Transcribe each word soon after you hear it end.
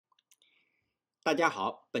大家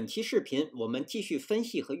好，本期视频我们继续分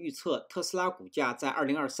析和预测特斯拉股价在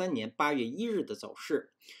2023年8月1日的走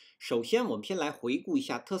势。首先，我们先来回顾一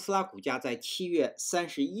下特斯拉股价在7月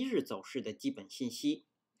31日走势的基本信息。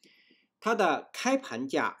它的开盘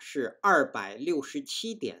价是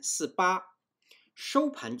267.48，收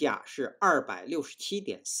盘价是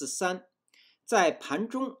267.43，在盘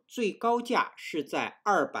中最高价是在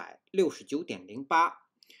269.08，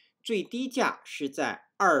最低价是在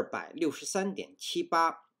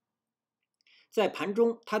263.78，在盘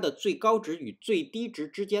中它的最高值与最低值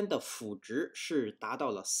之间的负值是达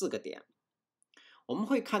到了4个点。我们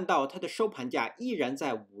会看到它的收盘价依然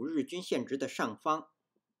在5日均线值的上方。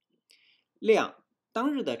量，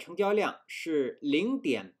当日的成交量是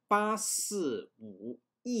 0.845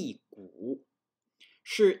 亿股，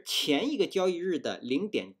是前一个交易日的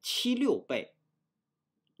 0.76 倍，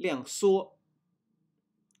量缩。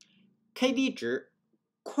KD 值，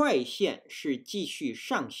快线是继续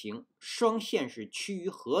上行，双线是趋于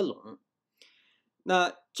合拢。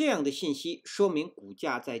那这样的信息说明股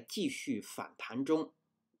价在继续反弹中。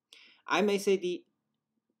MACD，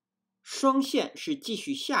 双线是继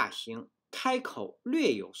续下行，开口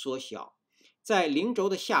略有缩小，在零轴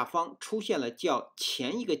的下方出现了较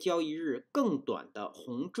前一个交易日更短的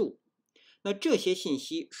红柱。那这些信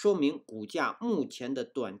息说明股价目前的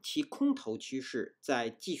短期空头趋势在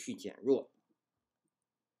继续减弱。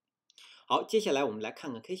好，接下来我们来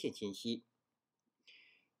看看 K 线信息。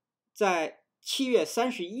在7月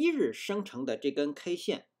31日生成的这根 K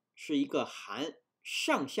线是一个含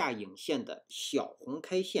上下影线的小红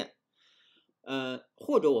K 线，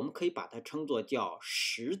或者我们可以把它称作叫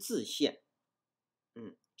十字线。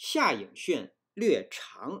下影线略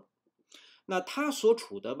长。那它所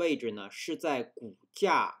处的位置呢，是在股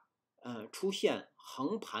价出现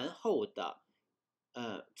横盘后的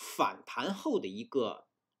反弹后的一个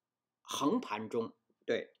横盘中。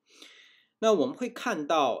对，那我们会看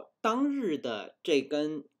到当日的这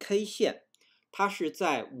根 K 线，它是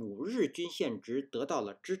在5日均线值得到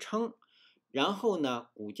了支撑，然后呢，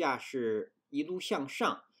股价是一路向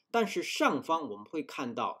上，但是上方我们会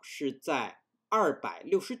看到是在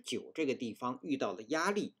269这个地方遇到了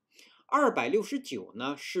压力。269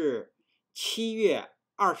呢是7月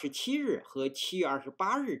27日和7月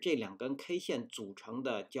28日这两根 K 线组成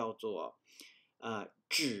的，叫做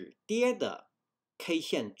止跌的 K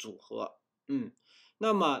线组合。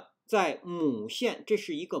那么在母线，这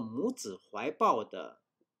是一个母子怀抱的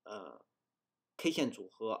K 线组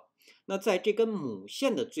合。那在这根母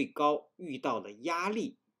线的最高遇到了压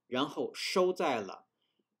力，然后收在了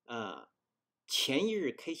前一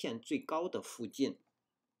日 K 线最高的附近。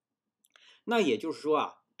那也就是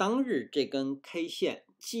说当日这根 K 线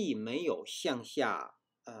既没有向下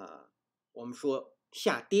我们说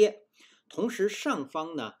下跌，同时上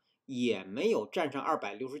方呢也没有站上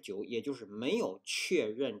269，也就是没有确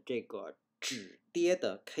认这个止跌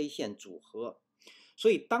的 K 线组合。所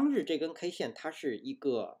以当日这根 K 线它是一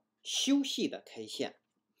个休息的 K 线。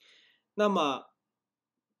那么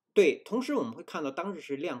对，同时我们会看到当日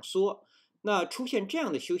是量缩。那出现这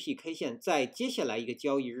样的休息 K 线，在接下来一个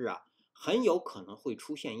交易日很有可能会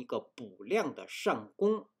出现一个补量的上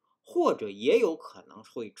攻，或者也有可能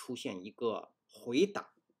会出现一个回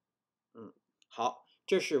档。好，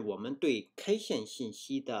这是我们对 K 线信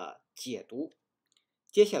息的解读。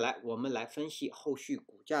接下来我们来分析后续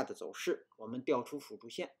股价的走势。我们调出辅助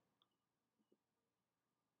线。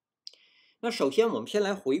那首先我们先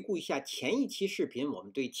来回顾一下前一期视频我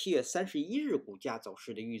们对7月31日股价走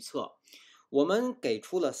势的预测。我们给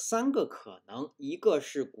出了3个可能，一个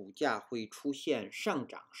是股价会出现上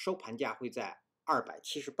涨，收盘价会在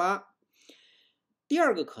278。第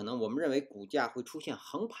二个可能，我们认为股价会出现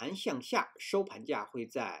横盘向下，收盘价会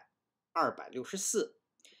在264。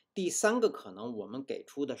第三个可能，我们给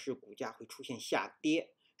出的是股价会出现下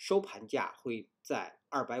跌，收盘价会在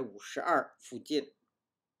252附近。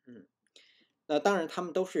那当然，他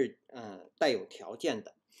们都是带有条件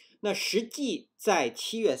的。那实际在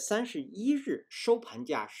7月31日收盘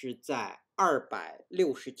价是在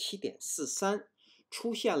267.43，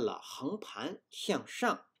出现了横盘向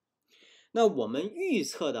上。那我们预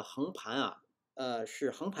测的横盘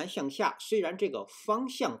是横盘向下，虽然这个方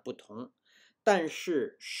向不同，但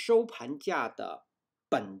是收盘价的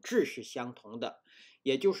本质是相同的，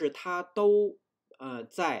也就是它都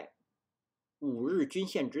在5日均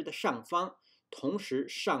线值的上方。同时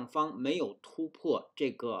上方没有突破这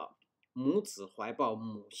个母子怀抱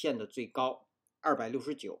母线的最高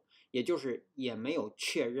269，也就是也没有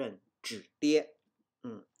确认止跌。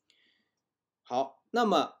好，那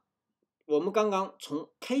么我们刚刚从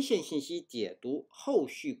K 线信息解读，后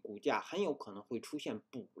续股价很有可能会出现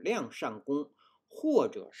补量上攻，或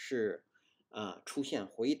者是出现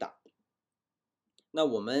回档。那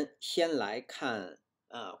我们先来看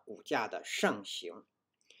股价的上行。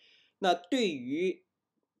那对于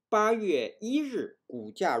8月1日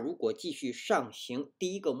股价如果继续上行，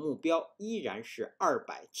第一个目标依然是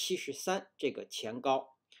273这个前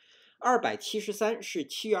高。273是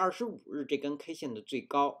7月25日这根 K 线的最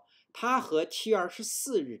高，它和7月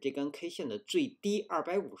24日这根 K 线的最低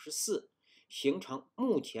254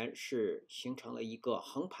目前是形成了一个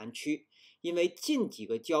横盘区，因为近几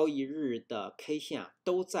个交易日的 K 线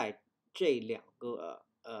都在这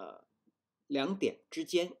两点之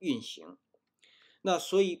间运行。那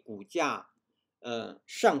所以股价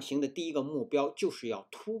上行的第一个目标就是要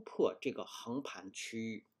突破这个横盘区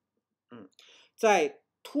域。在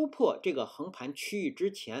突破这个横盘区域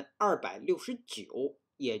之前，269，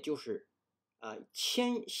也就是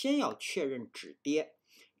先要确认止跌，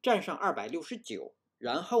站上269，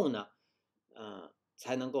然后呢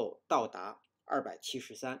才能够到达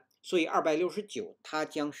273，所以269它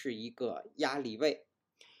将是一个压力位。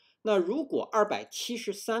那如果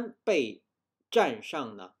273被站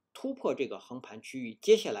上呢，突破这个横盘区域，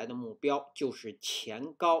接下来的目标就是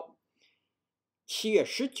前高7月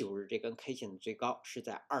19日这根 K 线的最高是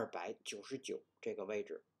在299这个位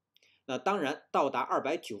置。那当然，到达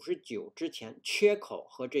299之前，缺口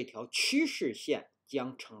和这条趋势线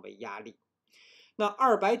将成为压力。那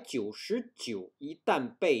299一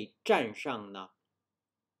旦被站上呢，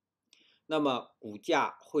那么股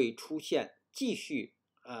价会继续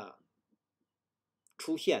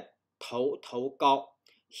出现头高，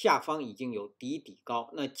下方已经有底高，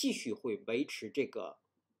那继续会维持这个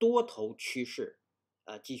多头趋势，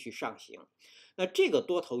继续上行。那这个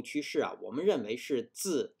多头趋势我们认为是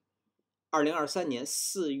自2023年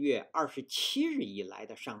4月27日以来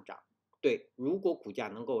的上涨。对，如果股价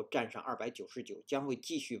能够站上299，将会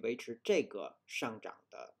继续维持这个上涨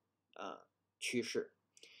的趋势。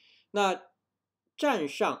那站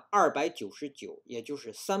上299，也就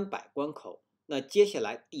是300关口，那接下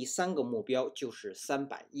来第三个目标就是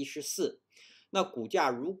314。那股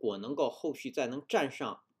价如果能够后续再能站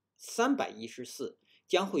上314，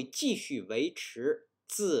将会继续维持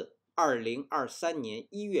自2023年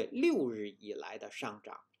1月6日以来的上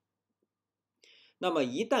涨。那么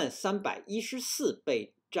一旦314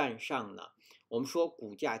被站上呢，我们说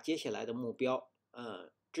股价接下来的目标，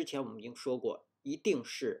之前我们已经说过，一定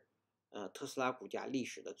是特斯拉股价历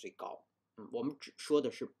史的最高。我们只说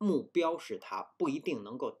的是目标是它，不一定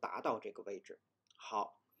能够达到这个位置。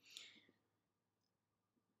好，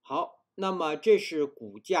那么这是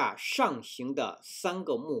股价上行的3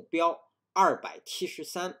个目标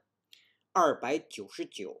：273、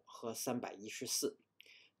299和314。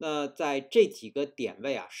那在这几个点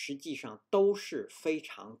位实际上都是非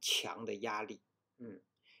常强的压力。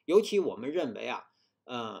尤其我们认为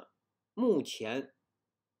目前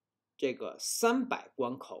这个300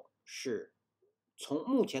关口是从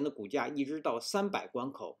目前的股价一直到300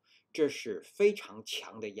关口，这是非常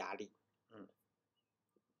强的压力。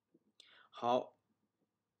好，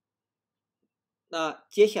那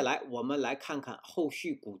接下来我们来看看后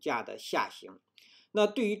续股价的下行。那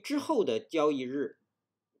对于之后的交易日，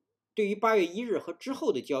对于8月1日和之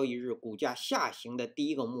后的交易日，股价下行的第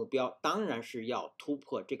一个目标当然是要突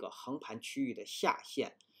破这个横盘区域的下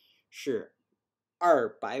限，是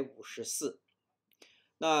254。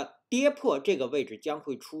那跌破这个位置将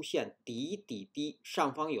会出现底，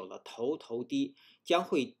上方有了头低，将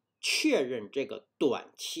会确认这个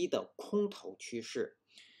短期的空头趋势。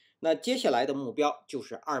那接下来的目标就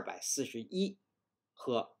是241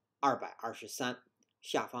和223，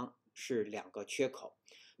下方是2个缺口。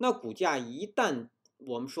那股价一旦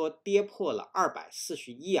我们说跌破了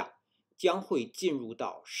241将会进入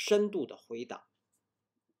到深度的回档。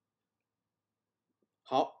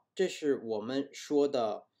好，这是我们说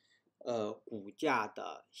的股价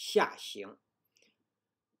的下行。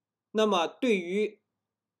那么对于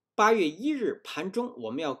8月1日盘中，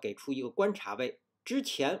我们要给出一个观察位。之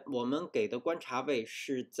前我们给的观察位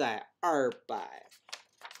是在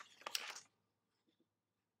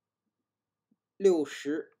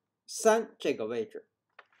263这个位置，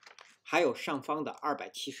还有上方的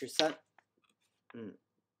273。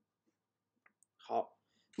好，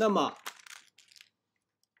那么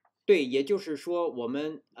对，也就是说我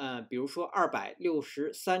们比如说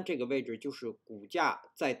263这个位置，就是股价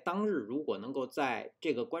在当日如果能够在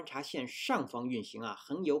这个观察线上方运行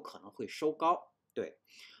很有可能会收高。对，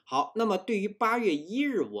好，那么对于8月1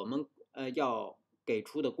日我们要给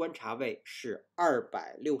出的观察位是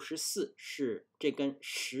264，是这根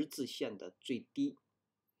十字线的最低。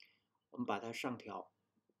我们把它上调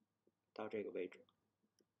到这个位置。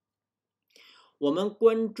我们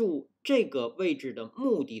关注这个位置的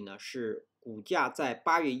目的呢，是股价在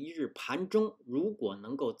8月1日盘中如果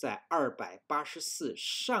能够在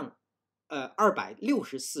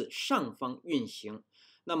264上方运行，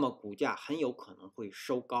那么股价很有可能会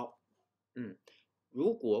收高。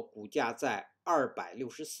如果股价在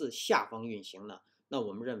264下方运行呢，那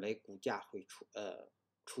我们认为股价会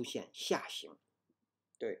出现下行。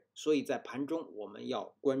对，所以在盘中我们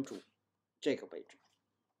要关注这个位置。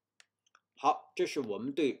好，这是我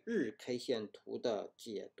们对日 K 线图的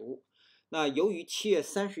解读。那由于7月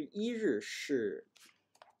31日是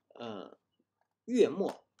月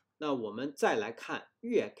末，那我们再来看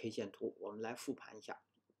月 K 线图，我们来复盘一下。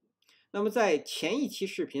那么在前一期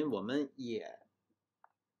视频我们也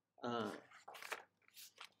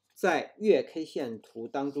在月 K 线图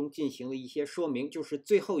当中进行了一些说明，就是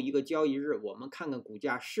最后一个交易日，我们看看股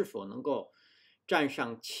价是否能够站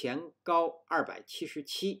上前高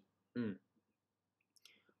277。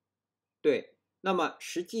对，那么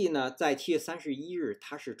实际呢，在7月31日，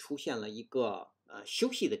它是出现了一个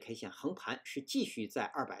休息的 K 线横盘，是继续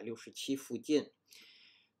在267附近。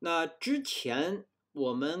那之前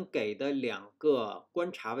我们给的2个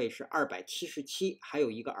观察位是277，还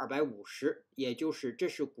有一个250，也就是这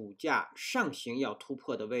是股价上行要突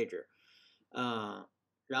破的位置。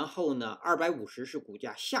然后呢，250是股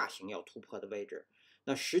价下行要突破的位置。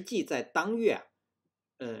那实际在当月，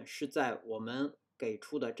是在我们给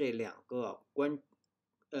出的这2个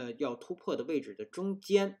要突破的位置的中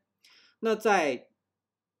间。那在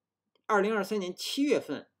2023年7月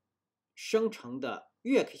份生成的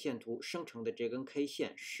月 K 线图生成的这根 K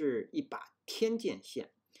线是一把天剑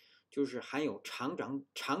线，就是含有长长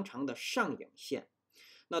的上影线。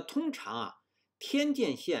那通常天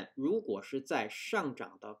剑线如果是在上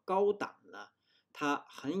涨的高档呢，它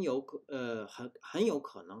很有可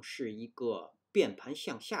能是一个变盘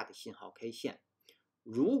向下的信号 K 线，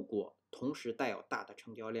如果同时带有大的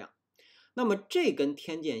成交量。那么这根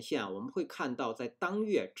天剑线我们会看到在当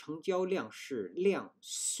月成交量是量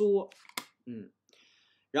缩，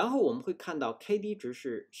然后我们会看到 KD 值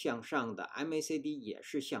是向上的， MACD 也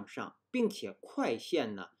是向上，并且快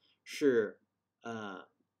线呢是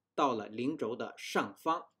到了零轴的上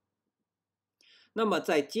方。那么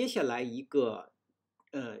在接下来一个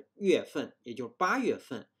月份，也就是8月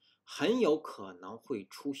份，很有可能会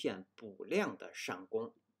出现补量的上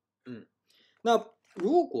攻。那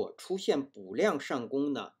如果出现补量上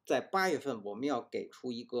攻呢，在8月份我们要给出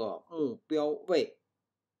一个目标位，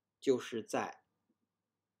就是在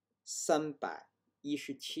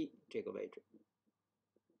317这个位置。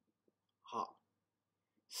好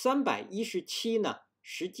，317呢，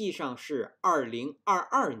实际上是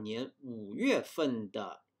2022年5月份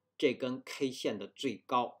的这根 K 线的最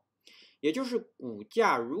高，也就是股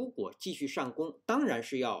价如果继续上攻，当然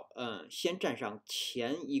是要先站上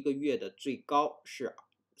前一个月的最高是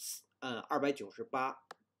298、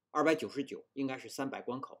299，应该是300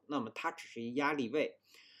关口，那么它只是一压力位。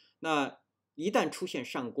那一旦出现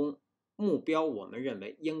上攻，目标我们认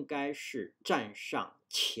为应该是站上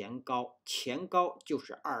前高，前高就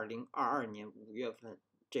是2022年5月份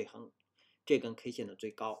这根 K 线的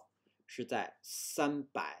最高，是在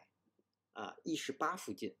318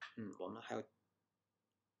附近。我们还要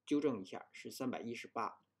纠正一下，是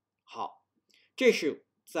318。好，这是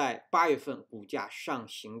在8月份股价上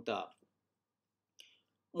行的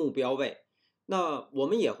目标位。那我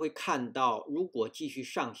们也会看到，如果继续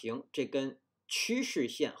上行，这根趋势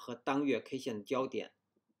线和当月 K 线的交点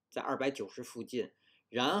在290附近，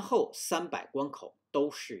然后300关口都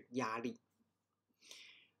是压力。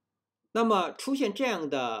那么出现这样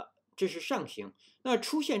的，这是上行，那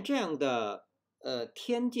出现这样的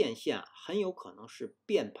天剑线很有可能是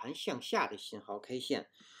变盘向下的信号 K 线，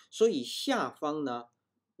所以下方呢，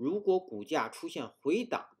如果股价出现回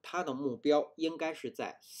档，它的目标应该是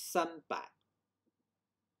在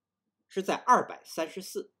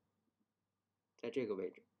234，在这个位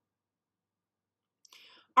置。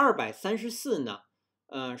234呢，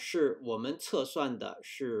是我们测算的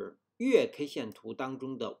是月 K 线图当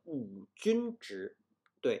中的5均值。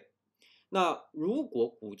对，那如果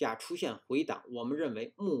股价出现回档，我们认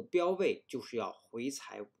为目标位就是要回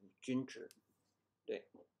踩5均值。对，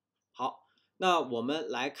好，那我们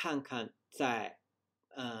来看看在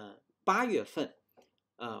8月份，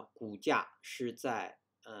股价是在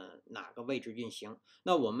哪个位置运行？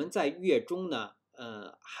那我们在月中呢，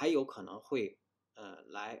还有可能会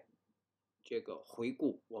来这个回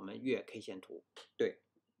顾我们月 K 线图。对，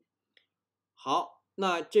好，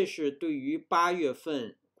那这是对于8月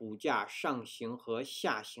份股价上行和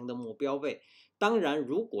下行的目标位。当然，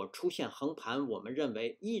如果出现横盘，我们认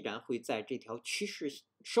为依然会在这条趋势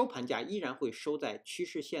收盘价依然会收在趋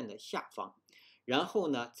势线的下方，然后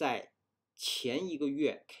呢，在前一个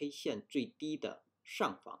月 K 线最低的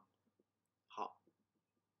上方。好，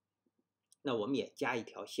那我们也加一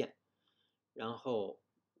条线，然后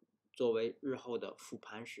作为日后的复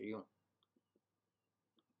盘使用。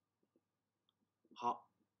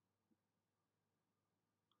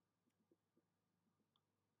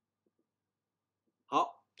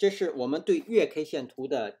好，这是我们对月 K 线图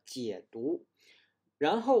的解读。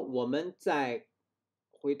然后我们再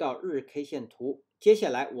回到日 K 线图，接下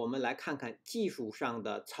来我们来看看技术上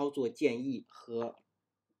的操作建议和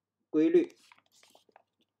规律。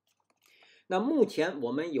那目前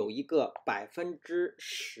我们有一个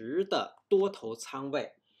10%的多头仓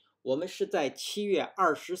位，我们是在7月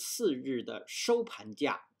24日的收盘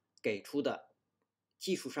价给出的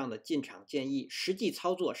技术上的进场建议，实际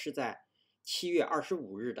操作是在7月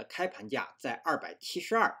25日的开盘价在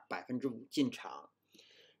272%进场。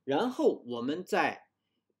然后我们在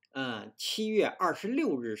7月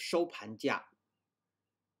26日收盘价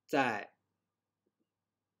在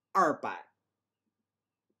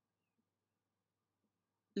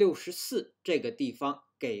264这个地方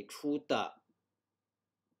给出的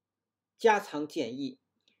加仓建议，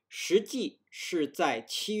实际是在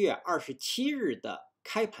7月27日的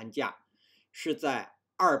开盘价是在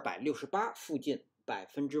268附近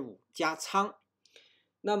5%加仓。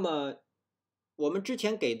那么我们之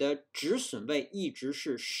前给的止损位一直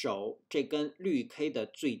是守这根绿 K 的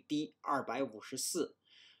最低254。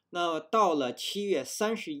那到了7月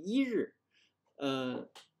31日，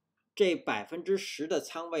这10%的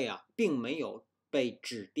仓位啊，并没有被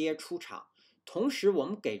止跌出场。同时，我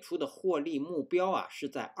们给出的获利目标啊，是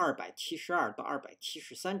在272到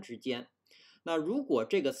273之间。那如果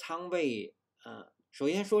这个仓位，首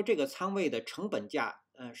先说这个仓位的成本价，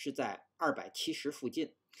是在270附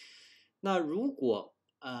近。那如果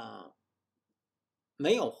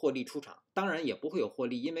没有获利出场，当然也不会有获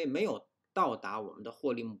利，因为没有到达我们的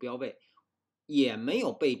获利目标位，也没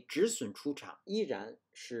有被止损出场，依然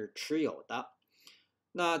是持有的。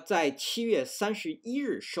那在7月31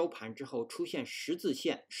日收盘之后出现十字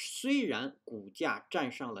线，虽然股价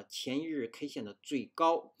站上了前一日 K 线的最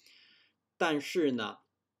高，但是呢，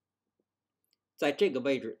在这个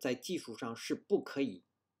位置在技术上是不可以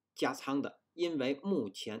加仓的，因为目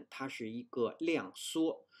前它是一个量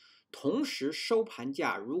缩。同时收盘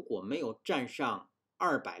价如果没有站上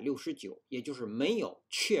269，也就是没有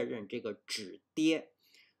确认这个止跌，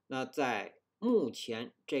那在目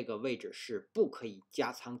前这个位置是不可以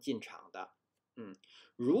加仓进场的。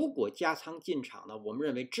如果加仓进场呢，我们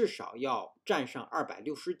认为至少要站上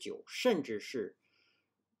269，甚至是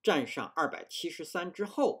站上273之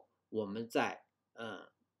后，我们再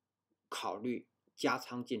考虑加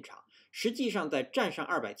仓进场。实际上在站上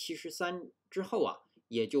273之后啊，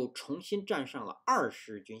也就重新站上了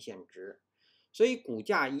20日均线值。所以股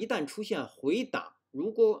价一旦出现回档，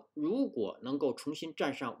如果能够重新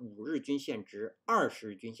站上5日均线值、20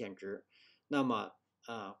日均线值，那么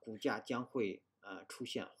股价将会出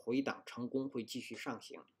现回档成功，会继续上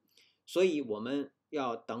行。所以我们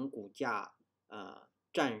要等股价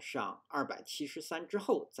站上273之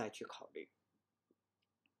后再去考虑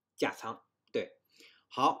加仓。对，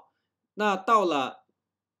好，那到了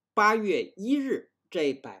8月1日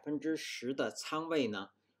这10%的仓位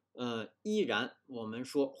呢，依然我们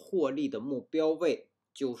说获利的目标位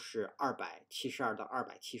就是272到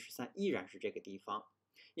273，依然是这个地方。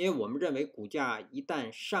因为我们认为股价一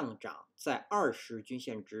旦上涨，在20日均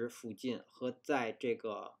线值附近和在这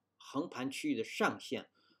个横盘区域的上限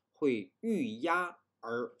会遇压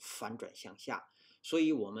而反转向下，所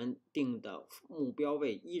以我们定的目标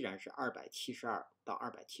位依然是272到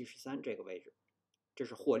273这个位置，这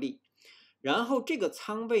是获利。然后这个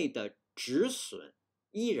仓位的止损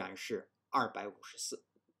依然是254。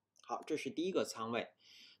好，这是第一个仓位。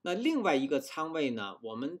那另外一个仓位呢，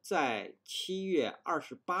我们在7月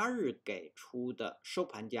28日给出的收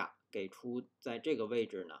盘价，给出在这个位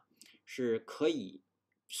置呢，是可以，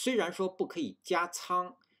虽然说不可以加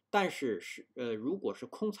仓，但是如果是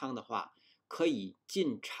空仓的话，可以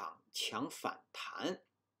进场抢反弹。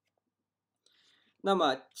那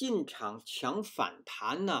么进场抢反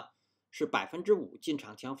弹呢，是5%进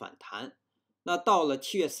场抢反弹。那到了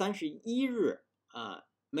7月31日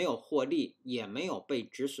没有获利，也没有被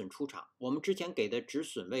止损出场。我们之前给的止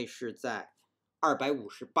损位是在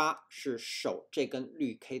258，是守这根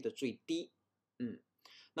绿 K 的最低。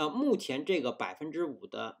那目前这个5%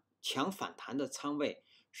的抢反弹的仓位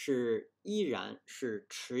依然是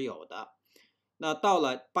持有的。那到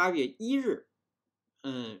了8月1日，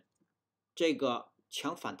这个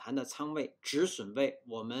抢反弹的仓位止损位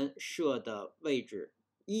我们设的位置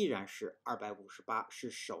依然是258，是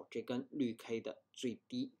守这根绿 K 的最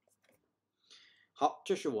低。好，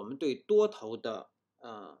这是我们对多头的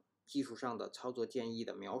技术上的操作建议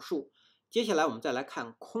的描述。接下来我们再来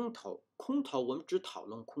看空头。空头我们只讨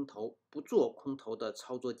论空头，不做空头的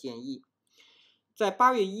操作建议。在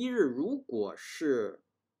8月1日，如果是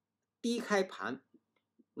低开盘，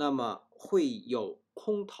那么会有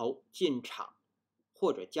空头进场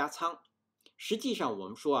或者加仓。实际上我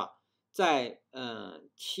们说在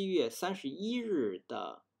7月31日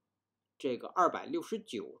的这个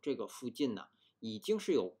269这个附近呢，已经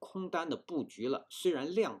是有空单的布局了，虽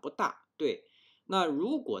然量不大。对，那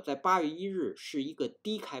如果在8月1日是一个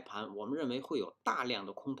低开盘，我们认为会有大量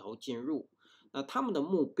的空头进入，那他们的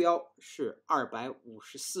目标是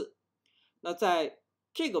254。那在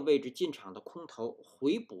这个位置进场的空头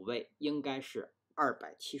回补位应该是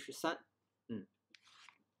273。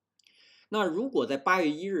那如果在8月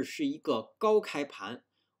1日是一个高开盘，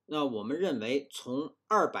那我们认为从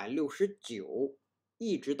269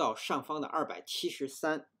一直到上方的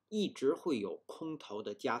273，一直会有空头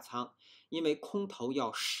的加仓，因为空头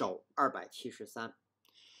要守273。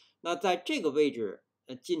那在这个位置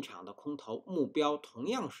进场的空头目标同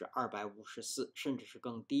样是254，甚至是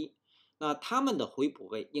更低。那他们的回补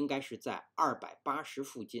位应该是在280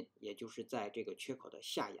附近，也就是在这个缺口的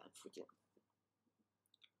下沿附近。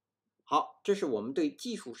好，这是我们对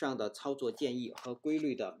技术上的操作建议和规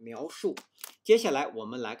律的描述。接下来我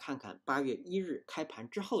们来看看8月1日开盘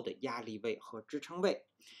之后的压力位和支撑位。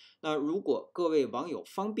那如果各位网友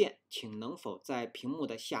方便，请能否在屏幕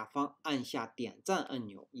的下方按下点赞按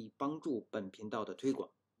钮，以帮助本频道的推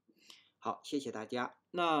广。好，谢谢大家。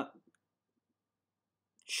那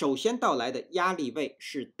首先到来的压力位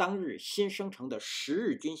是当日新生成的10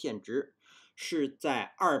日均线值，是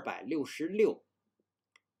在266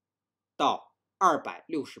到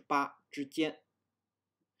268之间。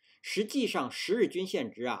实际上10日均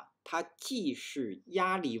线值它既是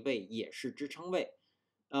压力位也是支撑位，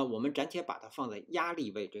我们暂且把它放在压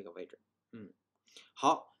力位这个位置。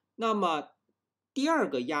好，那么第二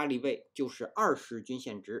个压力位就是20日均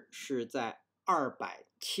线值，是在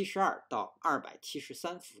272到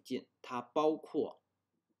273附近，它包括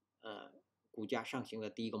股价上行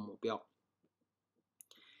的第一个目标。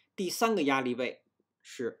第三个压力位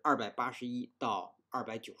是281到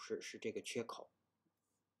290，是这个缺口。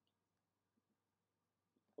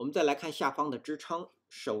我们再来看下方的支撑，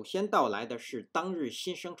首先到来的是当日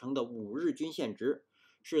新生成的5日均线值，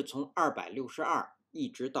是从262一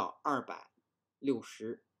直到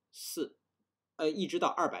264，一直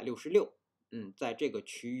到266，在这个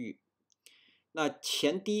区域。那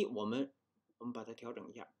前低我们把它调整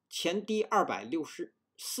一下，前低264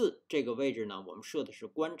这个位置呢，我们设的是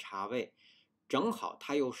观察位，正好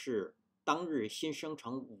它又是当日新生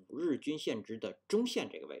成5日均线值的中线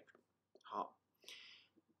这个位置。好，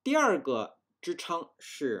第二个支撑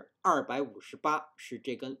是258，是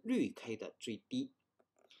这根绿 K 的最低。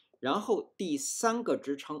然后第三个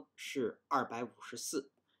支撑是254，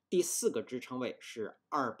第四个支撑位是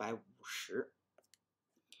250。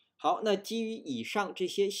好，那基于以上这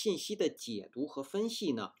些信息的解读和分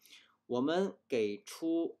析呢，我们给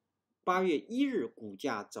出8月1日股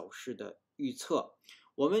价走势的预测。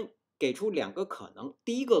我们给出2个可能，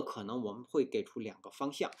第一个可能我们会给出2个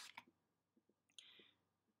方向。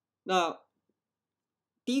那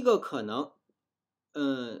第一个可能，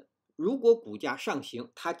如果股价上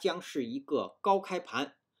行，它将是一个高开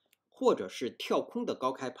盘，或者是跳空的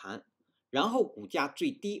高开盘，然后股价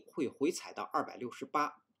最低会回踩到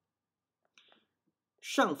268，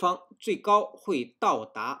上方最高会到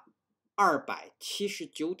达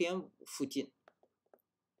279.5附近，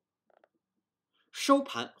收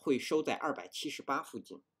盘会收在278附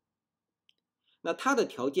近。那它的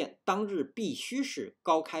条件当日必须是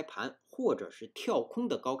高开盘或者是跳空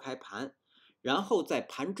的高开盘，然后在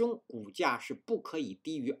盘中股价是不可以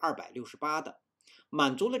低于268的，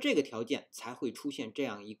满足了这个条件才会出现这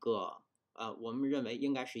样一个我们认为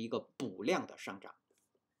应该是一个补量的上涨。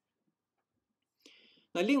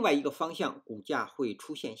那另外一个方向，股价会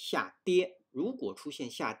出现下跌，如果出现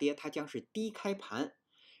下跌，它将是低开盘，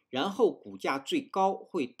然后股价最高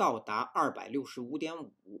会到达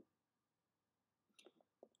265.5，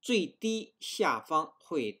最低下方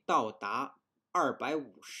会到达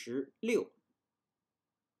256，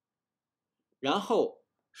然后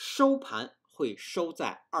收盘会收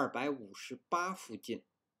在258附近，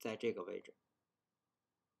在这个位置。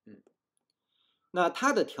那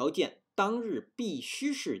它的条件当日必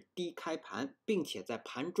须是低开盘，并且在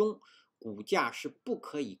盘中股价是不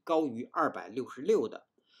可以高于266的，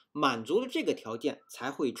满足了这个条件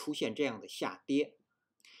才会出现这样的下跌。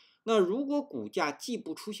那如果股价既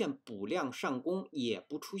不出现补量上攻，也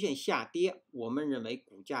不出现下跌，我们认为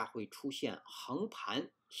股价会出现横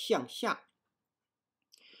盘向下。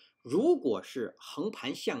如果是横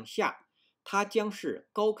盘向下，它将是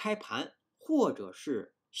高开盘或者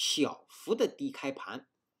是小幅的低开盘，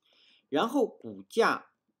然后股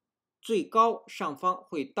价最高上方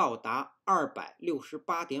会到达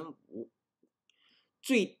 268.5，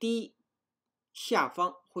 最低下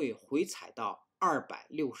方会回踩到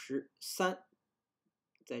263，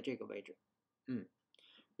在这个位置，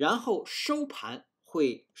然后收盘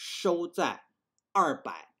会收在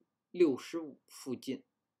265附近。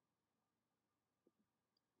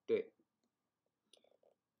对，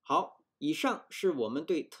好，以上是我们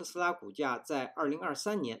对特斯拉股价在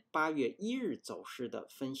2023年8月1日走势的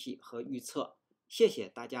分析和预测。谢谢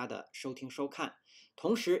大家的收听收看，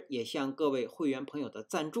同时也向各位会员朋友的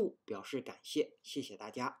赞助表示感谢，谢谢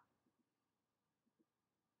大家。